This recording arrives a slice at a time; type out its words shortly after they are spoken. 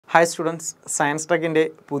Hi students, Science Tech in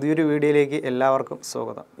പുതിയൊരു വീഡിയോയിലേക്ക് എല്ലാവർക്കും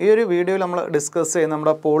സ്വാഗതം. ഈ ഒരു വീഡിയോയിൽ നമ്മൾ ഡിസ്കസ് ചെയ്യുന്ന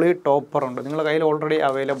നമ്മുടെ പോളിടോപ്പർ ഉണ്ട്. നിങ്ങളുടെ കയ്യിൽ ഓൾറെഡി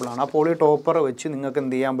അവൈലബിൾ ആണ്. ആ പോളിടോപ്പർ വെച്ച് നിങ്ങൾക്ക്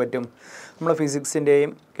എന്ത് ചെയ്യാൻ പറ്റും? നമ്മുടെ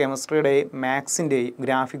ഫിസിക്സിൻ്റെയും കെമിസ്ട്രിയുടെയും മാത്സിൻ്റെയും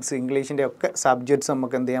ഗ്രാഫിക്സ് ഇംഗ്ലീഷിൻ്റെ ഒക്കെ സബ്ജക്ട്സ്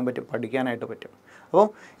നമുക്ക് എന്ത് ചെയ്യാൻ പറ്റും? പഠിക്കാനായിട്ട് പറ്റും. അപ്പോൾ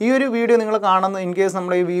ഈ ഒരു വീഡിയോ നിങ്ങൾ കാണുന്ന ഇൻ കേസ്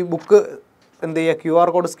നമ്മൾ ഈ ബുക്ക് എന്ത് ചെയ്യുക QR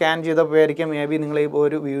കോഡ് സ്കാൻ ചെയ്തപ്പോൾ ആയിരിക്കും മേ ബി നിങ്ങൾ ഈ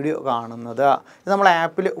ഒരു വീഡിയോ കാണുന്നത്. ഇത് നമ്മളെ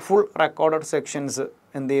ആപ്പിൽ ഫുൾ റെക്കോർഡഡ് സെക്ഷൻസ്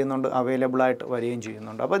എന്ത് ചെയ്യുന്നുണ്ട്, അവൈലബിൾ ആയിട്ട് വരികയും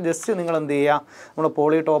ചെയ്യുന്നുണ്ട്. അപ്പോൾ ജസ്റ്റ് നിങ്ങൾ എന്ത് ചെയ്യുക, നമ്മൾ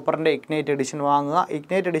പോളിടോപ്പറിൻ്റെ ഇഗ്നൈറ്റ് എഡിഷൻ വാങ്ങുക.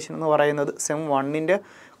 ഇഗ്നൈറ്റ് എഡിഷൻ എന്ന് പറയുന്നത് സെം 1ൻ്റെ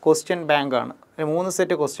ക്വസ്റ്റ്യൻ ബാങ്കാണ്. 3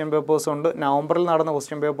 സെറ്റ് ക്വസ്റ്റ്യൻ പേപ്പേഴ്സ് ഉണ്ട്. നവംബറിൽ നടന്ന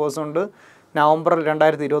ക്വസ്റ്റ്യൻ പേപ്പേഴ്സ് ഉണ്ട്. നവംബർ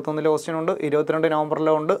 2021 ക്വസ്റ്റ്യൻ ഉണ്ട്. 22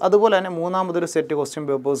 നവംബറിലും ഉണ്ട്. അതുപോലെ തന്നെ മൂന്നാമതൊരു സെറ്റ് ക്വസ്റ്റ്യൻ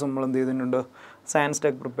പേപ്പേഴ്സ് നമ്മൾ എന്ത് ചെയ്യുന്നുണ്ട്, സയൻസ്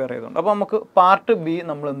ടെക് പ്രിപ്പയർ ചെയ്തുകൊണ്ട്. അപ്പോൾ നമുക്ക് പാർട്ട് ബി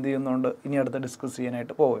നമ്മൾ എന്ത് ചെയ്യുന്നുണ്ട്, ഇനി അടുത്ത് ഡിസ്കസ്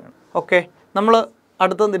ചെയ്യാനായിട്ട് പോവുകയാണ്. ഓക്കെ, നമ്മൾ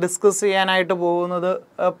അടുത്ത് ഡിസ്കസ് ചെയ്യാനായിട്ട് പോകുന്നത്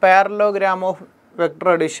parallelogram of vector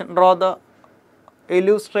addition, draw the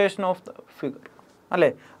ഇല്യൂസ്ട്രേഷൻ of the figure അല്ലേ.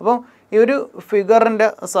 അപ്പം ഈ ഒരു ഫിഗറിൻ്റെ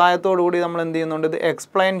സഹായത്തോടു കൂടി നമ്മൾ എന്ത് ചെയ്യുന്നുണ്ട്, ഇത്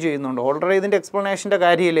എക്സ്പ്ലെയിൻ ചെയ്യുന്നുണ്ട്. ഓൾറെഡി ഇതിൻ്റെ എക്സ്പ്ലനേഷൻ്റെ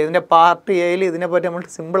കാര്യമില്ല. ഇതിൻ്റെ പാർട്ട് എയിൽ ഇതിനെപ്പറ്റി നമ്മൾ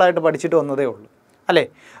സിമ്പിളായിട്ട് പഠിച്ചിട്ട് വന്നതേ ഉള്ളൂ അല്ലേ.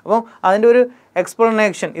 അപ്പം അതിൻ്റെ ഒരു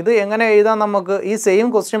എക്സ്പ്ലനേഷൻ ഇത് എങ്ങനെ എഴുതാൻ നമുക്ക് ഈ സെയിം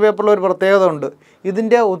ക്വസ്റ്റ്യൻ പേപ്പറിൽ ഒരു പ്രത്യേകത ഉണ്ട്.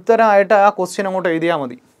 ഇതിൻ്റെ ഉത്തരമായിട്ട് ആ ക്വസ്റ്റ്യൻ അങ്ങോട്ട് എഴുതിയാൽ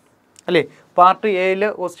മതി അല്ലേ. പാർട്ട് എയിൽ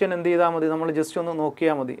ക്വസ്റ്റ്യൻ എന്ത് ചെയ്താൽ മതി, നമ്മൾ ജസ്റ്റ് ഒന്ന്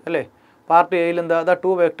നോക്കിയാൽ മതി അല്ലേ. പാർട്ട് എയിൽ എന്താ, the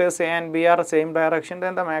two vectors A and B are same direction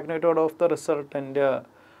then the magnitude of the resultant.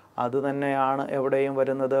 അത് തന്നെയാണ് എവിടെയും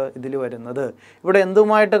വരുന്നത്, ഇതിൽ വരുന്നത്. ഇവിടെ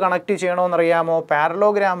എന്തുമായിട്ട് കണക്ട് ചെയ്യണമെന്നറിയാമോ?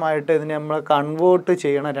 പാരലോഗ്രാമായിട്ട് ഇതിനെ നമ്മൾ കൺവേർട്ട്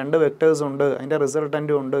ചെയ്യണം. 2 വെക്ടേഴ്സ് ഉണ്ട്, അതിൻ്റെ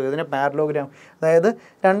റിസൾട്ടൻറ്റും ഉണ്ട്. ഇതിനെ പാരലോഗ്രാം, അതായത്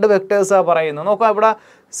 2 വെക്ടേഴ്സാണ് പറയുന്നത്. നോക്കാം ഇവിടെ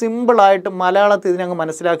സിമ്പിളായിട്ട് മലയാളത്തിൽ ഇതിനങ്ങ്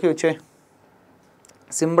മനസ്സിലാക്കി വെച്ചേ.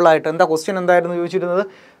 സിമ്പിളായിട്ട് എന്താ ക്വസ്റ്റ്യൻ എന്തായിരുന്നു ചോദിച്ചിരുന്നത്,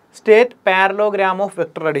 state parallelogram of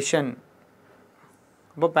vector addition.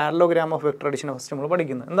 അപ്പോൾ parallelogram of vector addition first നമ്മൾ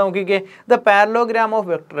പഠിക്കുന്നത് എന്താ നോക്കിക്കേ. The parallelogram of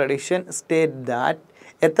vector addition state that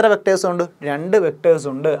എത്ര വെക്ടേഴ്സ് ഉണ്ട്, 2 വെക്ടേഴ്സ്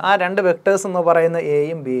ഉണ്ട്. ആ 2 വെക്ടേഴ്സ് എന്ന് പറയുന്ന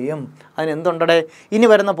എയും ബിയും. അതിന് എന്തുണ്ടേ, ഇനി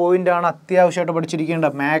വരുന്ന പോയിൻ്റാണ് അത്യാവശ്യമായിട്ട്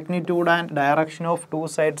പഠിച്ചിരിക്കേണ്ടത്. Magnitude and direction of 2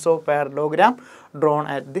 sides of parallelogram drone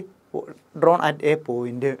at A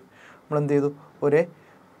point. നമ്മൾ എന്ത് ചെയ്തു, ഒരേ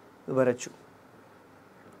വരച്ചു.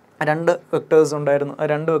 2 വെക്ടേഴ്സ് ഉണ്ടായിരുന്നു. ആ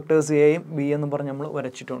 2 വെക്ടേഴ്സ് എയും ബി എന്ന് പറഞ്ഞ് നമ്മൾ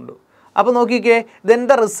വരച്ചിട്ടുണ്ട്. അപ്പോൾ നോക്കിക്കേ, ദെൻ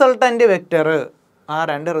ദ റിസൾട്ടൻ്റ് വെക്ടർ, ആ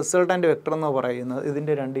 2 റിസൾട്ടൻ്റ് വെക്ടർ എന്ന് പറയുന്നത്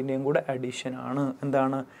ഇതിൻ്റെ രണ്ടിൻ്റെയും കൂടെ അഡീഷനാണ്.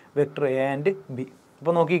 എന്താണ്, വെക്ടർ എ ആൻഡ് ബി.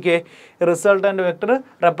 അപ്പോൾ നോക്കിക്കേ, resultant vector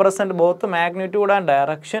represent both magnitude and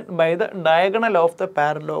direction by the diagonal of the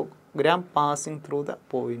parallelogram passing through the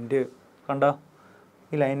point. കണ്ടോ,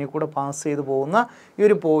 ഈ ലൈനിൽ കൂടെ പാസ് ചെയ്ത് പോകുന്ന ഈ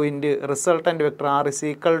ഒരു point resultant vector R is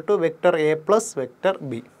equal to vector A plus vector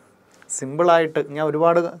B. സിമ്പിളായിട്ട്, ഞാൻ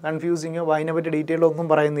ഒരുപാട് കൺഫ്യൂസിങ്ങോ അതിനെപ്പറ്റി ഡീറ്റെയിലോ ഒന്നും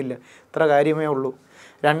പറയുന്നില്ല. ഇത്ര കാര്യമേ ഉള്ളൂ.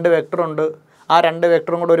 2 വെക്ടറുണ്ട്. ആ 2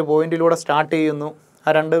 വെക്ടറും കൂടെ ഒരു പോയിന്റിലൂടെ സ്റ്റാർട്ട് ചെയ്യുന്നു. ആ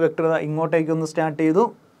 2 വെക്ടർ ഇങ്ങോട്ടേക്കൊന്ന് സ്റ്റാർട്ട് ചെയ്തു.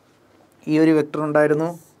 ഈ ഒരു വെക്ടർ ഉണ്ടായിരുന്നു,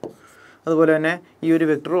 അതുപോലെ തന്നെ ഈ ഒരു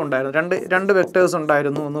വെക്ടറും ഉണ്ടായിരുന്നു. രണ്ട് വെക്ടേഴ്സ്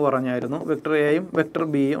ഉണ്ടായിരുന്നു എന്ന് പറഞ്ഞായിരുന്നു. വെക്ടർ എയും വെക്ടർ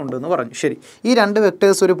ബിയും ഉണ്ടെന്ന് പറഞ്ഞു. ശരി, ഈ 2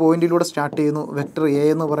 വെക്ടേഴ്സ് ഒരു പോയിന്റിലൂടെ സ്റ്റാർട്ട് ചെയ്യുന്നു. വെക്ടർ എ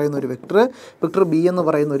എന്ന് പറയുന്ന ഒരു വെക്ടർ, വെക്ടർ ബി എന്ന്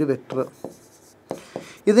പറയുന്ന ഒരു വെക്ടർ.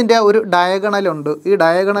 ഇതിൻ്റെ ഒരു ഡയഗണലുണ്ട്. ഈ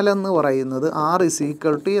ഡയഗണൽ എന്ന് പറയുന്നത് ആർ ഇസ്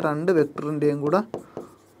ഈക്വൽ ടു ഈ 2 വെക്ടറിൻ്റെയും കൂടെ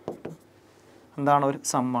എന്താണ്, ഒരു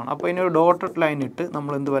സമ്മാണ്. അപ്പോൾ ഇതിനൊരു ഡോട്ടഡ് ലൈൻ ഇട്ട്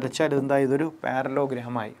നമ്മൾ എന്ത് വരച്ചാൽ എന്താ, ഇതൊരു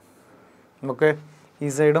പാരലോഗ്രാമായി. ഓക്കെ, ഈ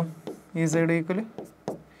സൈഡും ഈ സൈഡ് ഈക്വൽ.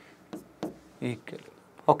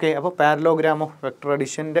 ഓക്കെ, അപ്പോൾ പാരലോഗ്രാം ഓഫ് വെക്ടർ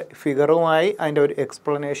അഡിഷൻ്റെ ഫിഗറുമായി അതിൻ്റെ ഒരു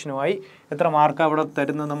എക്സ്പ്ലനേഷനുമായി എത്ര മാർക്കാണ് അവിടെ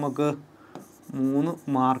തരുന്നത് നമുക്ക്? 3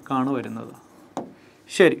 മാർക്കാണ് വരുന്നത്.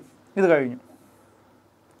 ശരി, ഇത് കഴിഞ്ഞു.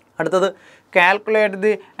 അടുത്തത് calculate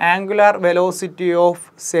the angular velocity of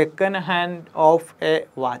second hand of A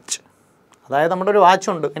watch. അതായത് നമ്മുടെ ഒരു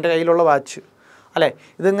വാച്ചുണ്ട്, എൻ്റെ കയ്യിലുള്ള വാച്ച് അല്ലേ.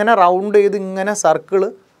 ഇതിങ്ങനെ റൗണ്ട് ചെയ്ത് ഇങ്ങനെ സർക്കിള്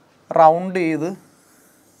റൗണ്ട് ചെയ്ത്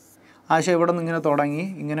ആശയം ഇവിടെ നിന്ന് ഇങ്ങനെ തുടങ്ങി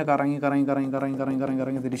ഇങ്ങനെ കറങ്ങി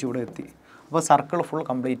തിരിച്ചിവിടെ എത്തി. അപ്പോൾ സർക്കിൾ ഫുൾ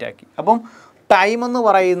കംപ്ലീറ്റ് ആക്കി. അപ്പം ടൈം എന്ന്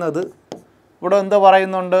പറയുന്നത് ഇവിടെ എന്താ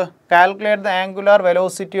പറയുന്നുണ്ട്, calculate the angular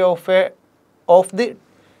velocity of the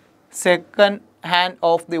second hand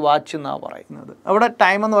of the watch എന്നാണ് പറയുന്നത്. അവിടെ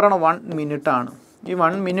ടൈം എന്ന് പറയുന്നത് 1 മിനിറ്റാണ്. ഈ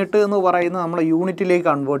 1 മിനിറ്റ് എന്ന് പറയുന്നത് നമ്മൾ യൂണിറ്റിലേക്ക്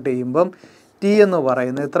കൺവേർട്ട് ചെയ്യുമ്പം ടി എന്ന്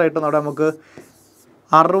പറയുന്നത് എത്ര കിട്ടും, അവിടെ നമുക്ക്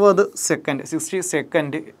 60 സെക്കൻഡ് 60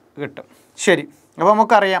 സെക്കൻഡ് കിട്ടും. ശരി, അപ്പോൾ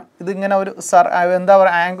നമുക്കറിയാം ഇതിങ്ങനെ ഒരു എന്താ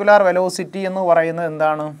പറയുക, ആംഗുലാർ വെലോസിറ്റി എന്ന് പറയുന്നത്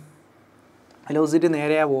എന്താണ്, വെലോസിറ്റി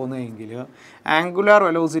നേരെയാണ് പോകുന്നതെങ്കിൽ ആംഗുലാർ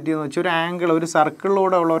വെലോസിറ്റി എന്ന് വെച്ചാൽ ഒരു ആംഗിൾ, ഒരു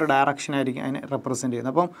സർക്കിളിലൂടെ ഉള്ള ഒരു ഡയറക്ഷൻ ആയിരിക്കും അതിനെ റെപ്രസെൻറ്റ്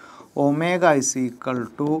ചെയ്യുന്നത്. അപ്പം omega is equal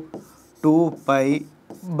to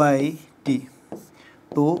 2π/t.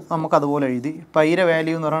 2 നമുക്കതുപോലെ എഴുതി. പൈയുടെ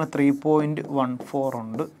വാല്യൂ എന്ന് പറയുന്നത് 3.14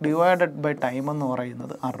 ഉണ്ട്. ഡിവൈഡഡ് ബൈ ടൈം എന്ന്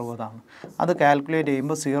പറയുന്നത് 60 ആണ്. അത് കാൽക്കുലേറ്റ്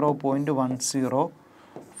ചെയ്യുമ്പോൾ 0.10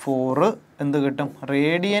 4 എന്ത് കിട്ടും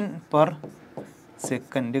റേഡിയൻ പെർ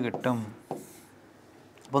സെക്കൻഡ് കിട്ടും.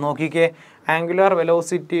 അപ്പോൾ നോക്കിക്കേ, ആംഗുലാർ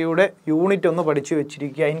വെലോസിറ്റിയുടെ യൂണിറ്റ് ഒന്ന് പഠിച്ചു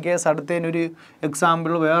വെച്ചിരിക്കുക. ഇൻ കേസ് അടുത്തതിനൊരു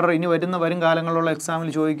എക്സാമ്പിൾ ഇനി വരും കാലങ്ങളിലുള്ള എക്സാമിൽ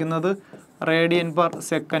ചോദിക്കുന്നത് റേഡിയൻ പെർ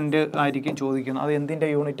സെക്കൻഡ് ആയിരിക്കും ചോദിക്കുന്നത്. അത് എന്തിൻ്റെ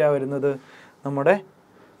യൂണിറ്റാണ് വരുന്നത്? നമ്മുടെ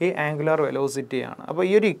ഈ ആംഗുലാർ വെലോസിറ്റിയാണ്. അപ്പോൾ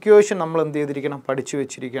ഈ ഒരു ഇക്വേഷൻ നമ്മൾ എന്ത് ചെയ്തിരിക്കണം? പഠിച്ചു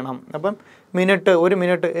വെച്ചിരിക്കണം. അപ്പം ഒരു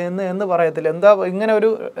മിനിറ്റ് എന്ന് പറയത്തില്ല, എന്താ ഇങ്ങനെ ഒരു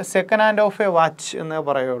second hand of A watch എന്നേ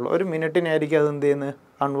പറയുള്ളൂ. ഒരു മിനിറ്റിനായിരിക്കും അത് എന്ത് ചെയ്യുന്നത്?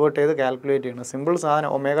 കൺവേർട്ട് ചെയ്ത് കാൽക്കുലേറ്റ് ചെയ്യുന്നത്. സിമ്പിൾ സാധനം.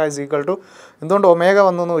 ഒമേഗ ഇസ് ഈക്വൽ ടു, എന്തുകൊണ്ട് ഒമേഗ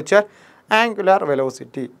വന്നു എന്ന് വെച്ചാൽ ആംഗുലാർ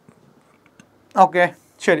വെലോസിറ്റി. ഓക്കെ,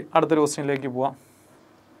 ശരി, അടുത്തൊരു ക്വസ്റ്റ്യനിലേക്ക് പോവാം.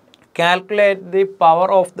 Calculate the power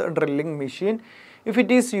of the drilling machine if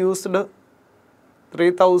it is used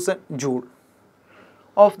 3000 joule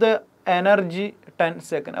of the energy 10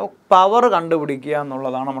 second. അപ്പോൾ പവർ കണ്ടുപിടിക്കുക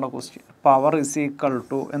എന്നുള്ളതാണ് നമ്മുടെ question. Power is equal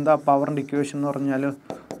to, എന്താ പവറിൻ്റെ ഇക്വേഷൻ എന്ന് പറഞ്ഞാൽ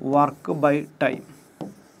വർക്ക് ബൈ ടൈം.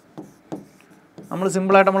 നമ്മൾ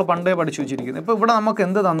സിമ്പിളായിട്ട് നമ്മൾ പണ്ടേ പഠിച്ചു വെച്ചിരിക്കുന്നത്. ഇപ്പോൾ ഇവിടെ നമുക്ക്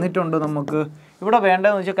എന്ത് തന്നിട്ടുണ്ട്? നമുക്ക് ഇവിടെ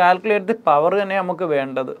വേണ്ടതെന്ന് വെച്ചാൽ കാൽക്കുലേറ്റ് ദി പവർ തന്നെ നമുക്ക്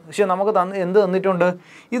വേണ്ടത്. പക്ഷേ നമുക്ക് എന്ത് തന്നിട്ടുണ്ട്?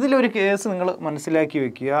 ഇതിലൊരു കേസ് നിങ്ങൾ മനസ്സിലാക്കി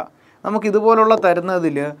വെക്കുക. നമുക്ക് ഇതുപോലുള്ള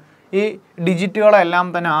തരുന്നതിൽ ഈ ഡിജിറ്റുകളെല്ലാം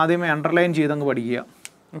തന്നെ ആദ്യമേ അണ്ടർലൈൻ ചെയ്തങ്ങ് പഠിക്കുക.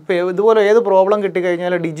 ഇപ്പോൾ ഇതുപോലെ ഏത് പ്രോബ്ലം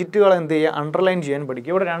കിട്ടിക്കഴിഞ്ഞാൽ ഡിജിറ്റുകൾ എന്ത് ചെയ്യുക? അണ്ടർലൈൻ ചെയ്യാൻ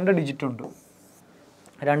പഠിക്കുക. ഇവിടെ 2 ഡിജിറ്റ് ഉണ്ട്,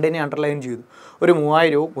 2നെ അണ്ടർലൈൻ ചെയ്തു. ഒരു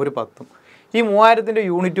 3000ഉം ഒരു 10ഉം. ഈ 3000ൻ്റെ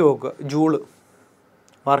യൂണിറ്റ് നോക്കുക, ജൂള്.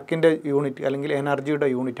 വർക്കിൻ്റെ യൂണിറ്റ് അല്ലെങ്കിൽ എനർജിയുടെ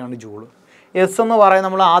യൂണിറ്റാണ് ജൂള്. എസ് എന്ന് പറയുന്നത്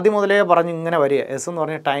നമ്മൾ ആദ്യം മുതലേ പറഞ്ഞ് ഇങ്ങനെ വരിക. എസ് എന്ന്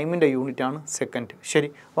പറഞ്ഞാൽ ടൈമിൻ്റെ യൂണിറ്റാണ് സെക്കൻഡ്. ശരി,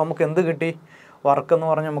 അപ്പോൾ നമുക്ക് എന്ത് കിട്ടി? വർക്ക് എന്ന്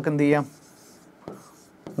പറഞ്ഞാൽ നമുക്ക് എന്ത് ചെയ്യാം?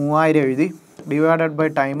 3000 എഴുതി, ഡിവൈഡഡ് ബൈ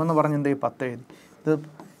ടൈം എന്ന് പറഞ്ഞ് എന്ത് ചെയ്യും? 10 എഴുതി. ഇത്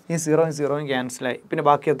ഈ 0 ക്യാൻസലായി. പിന്നെ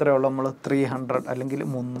ബാക്കി എത്രയുള്ളൂ? നമ്മൾ 300 അല്ലെങ്കിൽ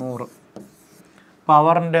 300.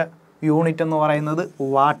 പവറിൻ്റെ യൂണിറ്റ് എന്ന് പറയുന്നത്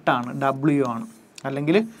വാട്ടാണ്, W ആണ്.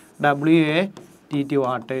 അല്ലെങ്കിൽ WATT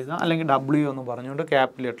വാട്ട് എഴുതാം, അല്ലെങ്കിൽ W എന്ന് പറഞ്ഞുകൊണ്ട്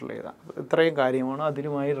ക്യാപിറ്റൽ എഴുതാം. ഇത്രയും കാര്യമാണ്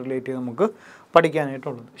അതിനുമായി റിലേറ്റ് ചെയ്ത് നമുക്ക്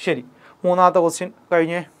പഠിക്കാനായിട്ടുള്ളത്. ശരി, മൂന്നാമത്തെ ക്വസ്റ്റ്യൻ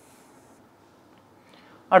കഴിഞ്ഞേ.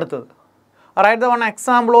 അടുത്തത്, write the one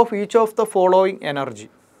example of each of the following energy.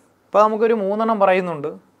 അപ്പോൾ നമുക്കൊരു 3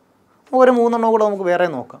 പറയുന്നുണ്ട്. ഒരു 3 കൂടെ നമുക്ക് വേറെ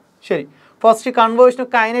നോക്കാം. ശരി, first conversion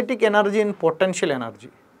of kinetic energy in potential energy.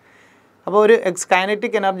 അപ്പോൾ ഒരു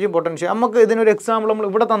കൈനറ്റിക് എനർജി പൊട്ടൻഷ്യൽ, നമുക്ക് ഇതിനൊരു എക്സാമ്പിൾ നമ്മൾ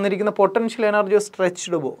ഇവിടെ തന്നിരിക്കുന്ന പൊട്ടൻഷ്യൽ എനർജി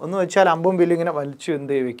സ്ട്രെച്ച്ഡ് ബോ എന്ന് വെച്ചാൽ അമ്പും ബില്ലും ഇങ്ങനെ വലിച്ചു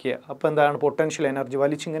എന്ത് വെക്കുക. അപ്പോൾ എന്താണ് പൊട്ടൻഷ്യൽ എനർജി?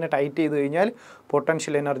 വലിച്ചിങ്ങനെ ടൈറ്റ് ചെയ്ത് കഴിഞ്ഞാൽ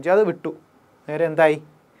പൊട്ടൻഷ്യൽ എനർജി അത് വിട്ടു, നേരെ എന്തായി?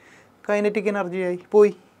 കൈനറ്റിക് എനർജിയായി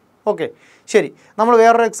പോയി. ഓക്കെ, ശരി, നമ്മൾ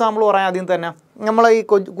വേറൊരു എക്സാമ്പിൾ പറയാം. ആദ്യം തന്നെ നമ്മൾ ഈ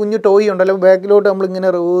കുഞ്ഞു ടോയ് ഉണ്ടല്ലോ, ബാക്കിലോട്ട് നമ്മളിങ്ങനെ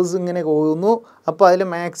റിവേഴ്സ് ഇങ്ങനെ പോകുന്നു. അപ്പോൾ അതിൽ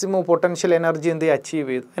മാക്സിമം പൊട്ടൻഷ്യൽ എനർജി എന്ത് അച്ചീവ്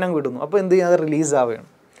ചെയ്തു, അതിനങ്ങ് വിടുന്നു. അപ്പോൾ എന്ത് ചെയ്യുക? അത് റിലീസ് ആവുകയാണ്.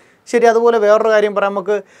 ശരി, അതുപോലെ വേറൊരു കാര്യം പറയാം.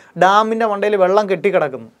 നമുക്ക് ഡാമിൻ്റെ മണ്ടയിൽ വെള്ളം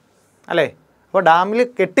കെട്ടിക്കിടക്കുന്നു അല്ലേ? അപ്പോൾ ഡാമിൽ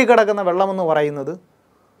കെട്ടിക്കിടക്കുന്ന വെള്ളമെന്ന് പറയുന്നത്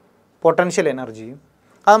പൊട്ടൻഷ്യൽ എനർജിയും,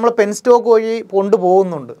 അത് നമ്മൾ പെൻസ്റ്റോക്ക് വഴി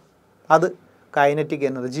കൊണ്ടുപോകുന്നുണ്ട്, അത് കൈനറ്റിക്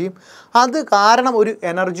എനർജിയും. അത് കാരണം ഒരു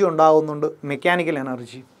എനർജി ഉണ്ടാകുന്നുണ്ട്, മെക്കാനിക്കൽ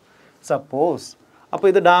എനർജി. സപ്പോസ് അപ്പോൾ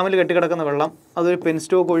ഇത് ഡാമിൽ കെട്ടിക്കിടക്കുന്ന വെള്ളം അതൊരു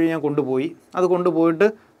പെൻസ്റ്റോക്ക് വഴി ഞാൻ കൊണ്ടുപോയി. അത് കൊണ്ടുപോയിട്ട്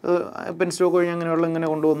പെൻസ്റ്റോക്ക് വഴി അങ്ങനെ വെള്ളം ഇങ്ങനെ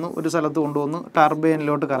കൊണ്ടുവന്നു, ഒരു സ്ഥലത്ത് കൊണ്ടുവന്ന്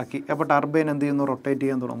ടർബൈനിലോട്ട് കറക്കി. അപ്പോൾ ടർബൈൻ എന്ത് ചെയ്യുന്നു? റൊട്ടേറ്റ്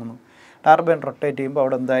ചെയ്യാൻ തുടങ്ങുന്നു. ടർബൈൻ റൊട്ടേറ്റ് ചെയ്യുമ്പോൾ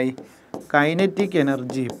അവിടെ എന്തായി? Kinetic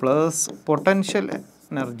energy plus potential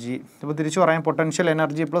energy. ഇപ്പോൾ തിരിച്ചു പറയാം, potential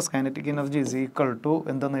energy plus kinetic energy is equal to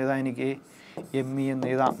എന്തെന്ന് എഴുതാം? എനിക്ക് ME എന്ന്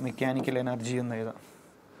എഴുതാം, മെക്കാനിക്കൽ എനർജി എന്ന് എഴുതാം.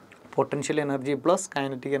 Potential energy plus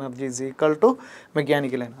kinetic energy is equal to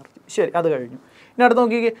mechanical energy. ശരി, അത് കഴിഞ്ഞു. ഇനി അടുത്ത്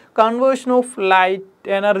നോക്കിക്കേ, conversion of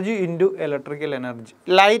light energy into electrical energy.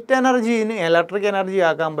 Light എനർജിന് electric energy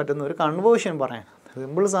ആക്കാൻ പറ്റുന്ന ഒരു കൺവേർഷൻ പറയാൻ.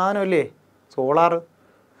 സിമ്പിൾ സാധനമല്ലേ, സോളാർ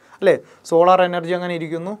അല്ലേ? സോളാർ എനർജി അങ്ങനെ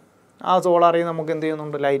ഇരിക്കുന്നു, ആ സോളാറിൽ നമുക്ക് എന്ത്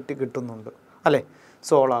ചെയ്യുന്നുണ്ട്? ലൈറ്റ് കിട്ടുന്നുണ്ട് അല്ലേ?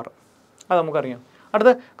 സോളാർ, അത് നമുക്കറിയാം.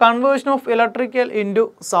 അടുത്ത conversion of electrical into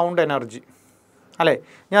sound energy അല്ലേ?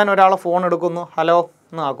 ഞാൻ ഒരാളെ ഫോൺ എടുക്കുന്നു, ഹലോ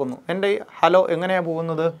എന്ന് ആക്കുന്നു. എൻ്റെ ഈ ഹലോ എങ്ങനെയാണ്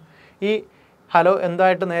പോകുന്നത്? ഈ ഹലോ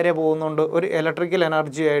എന്തായിട്ട് നേരെ പോകുന്നുണ്ട്? ഒരു ഇലക്ട്രിക്കൽ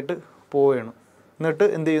എനർജി ആയിട്ട് പോവുകയാണ്. എന്നിട്ട്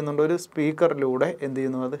എന്ത് ചെയ്യുന്നുണ്ട്? ഒരു സ്പീക്കറിലൂടെ എന്ത്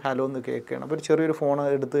ചെയ്യുന്നു? അത് ഹലോ എന്ന് കേൾക്കുകയാണ്. അപ്പോൾ ഒരു ചെറിയൊരു ഫോൺ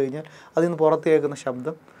എടുത്തു കഴിഞ്ഞാൽ അതിൽ നിന്ന് പുറത്ത് കേൾക്കുന്ന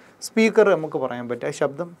ശബ്ദം സ്പീക്കർ നമുക്ക് പറയാൻ പറ്റും, ആ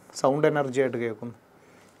ശബ്ദം സൗണ്ട് എനർജി ആയിട്ട് കേൾക്കുന്നു.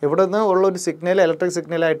 ഇവിടെ നിന്ന് ഉള്ളൊരു സിഗ്നൽ ഇലക്ട്രിക്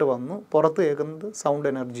സിഗ്നലായിട്ട് വന്നു, പുറത്ത് കേൾക്കുന്നത് സൗണ്ട്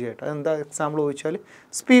എനർജി ആയിട്ട്. അതെന്താ എക്സാമ്പിൾ ചോദിച്ചാൽ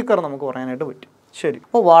സ്പീക്കർ നമുക്ക് പറയാനായിട്ട് പറ്റും. ശരി,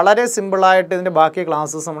 അപ്പോൾ വളരെ സിമ്പിളായിട്ട് ഇതിൻ്റെ ബാക്കി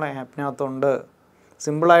ക്ലാസ്സസ് നമ്മളെ ആപ്പിനകത്തുണ്ട്.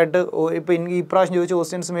 സിമ്പിളായിട്ട് ഇപ്പോൾ ഈ പ്രാവശ്യം ചോദിച്ച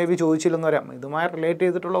ക്വസ്റ്റ്യൻസ് മേ ബി ചോദിച്ചില്ലെന്ന് വരാം. ഇതുമായി റിലേറ്റ്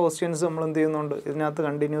ചെയ്തിട്ടുള്ള ക്വസ്റ്റ്യൻസ് നമ്മൾ എന്ത് ചെയ്യുന്നുണ്ട്? ഇതിനകത്ത്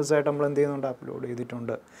കണ്ടിന്യൂസ് ആയിട്ട് നമ്മൾ എന്ത് ചെയ്യുന്നുണ്ട്? അപ്ലോഡ്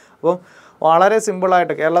ചെയ്തിട്ടുണ്ട്. അപ്പം വളരെ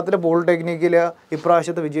സിമ്പിളായിട്ട് കേരളത്തിലെ പോളിടെക്നിക്കിൽ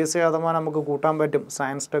ഇപ്രാവശ്യത്തെ വിജയശതമാനം നമുക്ക് കൂട്ടാൻ പറ്റും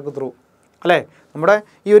സയൻസ് ടെക് ത്രൂ അല്ലേ? നമ്മുടെ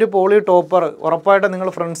ഈ ഒരു പോളി ടോപ്പർ ഉറപ്പായിട്ട് നിങ്ങൾ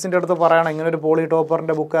ഫ്രണ്ട്സിൻ്റെ അടുത്ത് പറയണം, ഇങ്ങനൊരു പോളി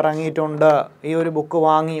ടോപ്പറിൻ്റെ ബുക്ക് ഇറങ്ങിയിട്ടുണ്ട്, ഈ ഒരു ബുക്ക്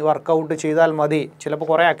വാങ്ങി വർക്കൗട്ട് ചെയ്താൽ മതി. ചിലപ്പോൾ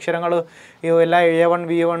കുറേ അക്ഷരങ്ങൾ ഈ എല്ലാം A1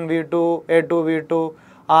 V1 V2 A2 V2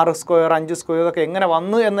 6 square 5 square ഒക്കെ എങ്ങനെ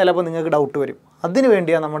വന്നു എന്ന് ചിലപ്പോൾ നിങ്ങൾക്ക് ഡൗട്ട് വരും. അതിന്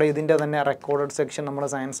വേണ്ടിയാണ് നമ്മുടെ ഇതിൻ്റെ തന്നെ റെക്കോർഡഡ് സെക്ഷൻ നമ്മുടെ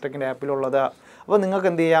സയൻസ് ടെക്കിൻ്റെ ആപ്പിലുള്ളത്. അപ്പോൾ നിങ്ങൾക്ക്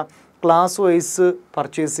എന്ത് ചെയ്യാം, ക്ലാസ് വൈസ്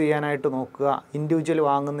പർച്ചേസ് ചെയ്യാനായിട്ട് നോക്കുക. ഇൻഡിവിജ്വൽ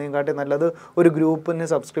വാങ്ങുന്നതിനെക്കാട്ടി നല്ലത് ഒരു ഗ്രൂപ്പിന്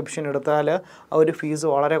സബ്സ്ക്രിപ്ഷൻ എടുത്താൽ ആ ഒരു ഫീസ്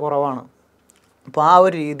വളരെ കുറവാണ്. അപ്പോൾ ആ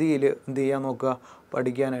ഒരു രീതിയിൽ എന്ത് ചെയ്യാൻ നോക്കുക,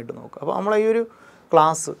 പഠിക്കാനായിട്ട് നോക്കുക. അപ്പോൾ നമ്മൾ ഈ ഒരു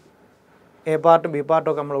ക്ലാസ് എ പാർട്ടും ബി പാർട്ടും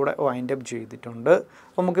ഒക്കെ നമ്മളിവിടെ വൈൻഡ് അപ്പ് ചെയ്തിട്ടുണ്ട്.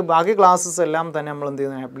 അപ്പോൾ നമുക്ക് ബാക്കി ക്ലാസ്സസ് എല്ലാം തന്നെ നമ്മൾ എന്ത്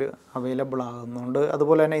ചെയ്യുന്ന ആപ്പിൽ അവൈലബിൾ ആകുന്നുണ്ട്.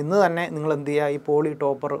 അതുപോലെ തന്നെ ഇന്ന് തന്നെ നിങ്ങൾ എന്ത് ചെയ്യുക, ഈ പോളി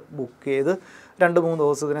ടോപ്പർ ബുക്ക് ചെയ്ത് 2-3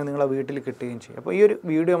 ദിവസത്തിന് നിങ്ങളെ വീട്ടിൽ കിട്ടുകയും ചെയ്യും. അപ്പോൾ ഈ ഒരു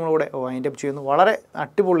വീഡിയോ നമ്മളിവിടെ വൈൻഡ് അപ്പ് ചെയ്യുന്നു. വളരെ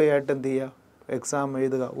അടിപൊളിയായിട്ട് എന്ത് ചെയ്യുക, എക്സാം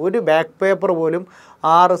എഴുതുക. ഒരു ബാക്ക് പേപ്പർ പോലും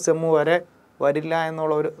 6 സെം വരെ വരില്ല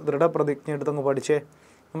എന്നുള്ള ഒരു ദൃഢപ്രതിജ്ഞ എടുത്തങ്ങ് പഠിച്ചേ.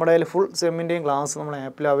 നമ്മുടെ കയ്യിൽ ഫുൾ സെമ്മിൻ്റെയും ക്ലാസ് നമ്മുടെ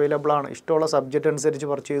ആപ്പിൽ അവൈലബിൾ ആണ്. ഇഷ്ടമുള്ള സബ്ജക്റ്റ് അനുസരിച്ച്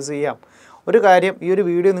പർച്ചേസ് ചെയ്യാം. ഒരു കാര്യം, ഈ ഒരു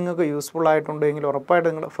വീഡിയോ നിങ്ങൾക്ക് യൂസ്ഫുൾ ആയിട്ടുണ്ടെങ്കിൽ ഉറപ്പായിട്ട്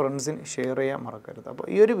നിങ്ങളുടെ ഫ്രണ്ട്സിന് ഷെയർ ചെയ്യാൻ മറക്കരുത്. അപ്പോൾ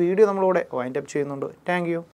ഈ ഒരു വീഡിയോ നമ്മളിവിടെ വൈൻഡ് അപ്പ് ചെയ്യുന്നുണ്ട്. Thank you.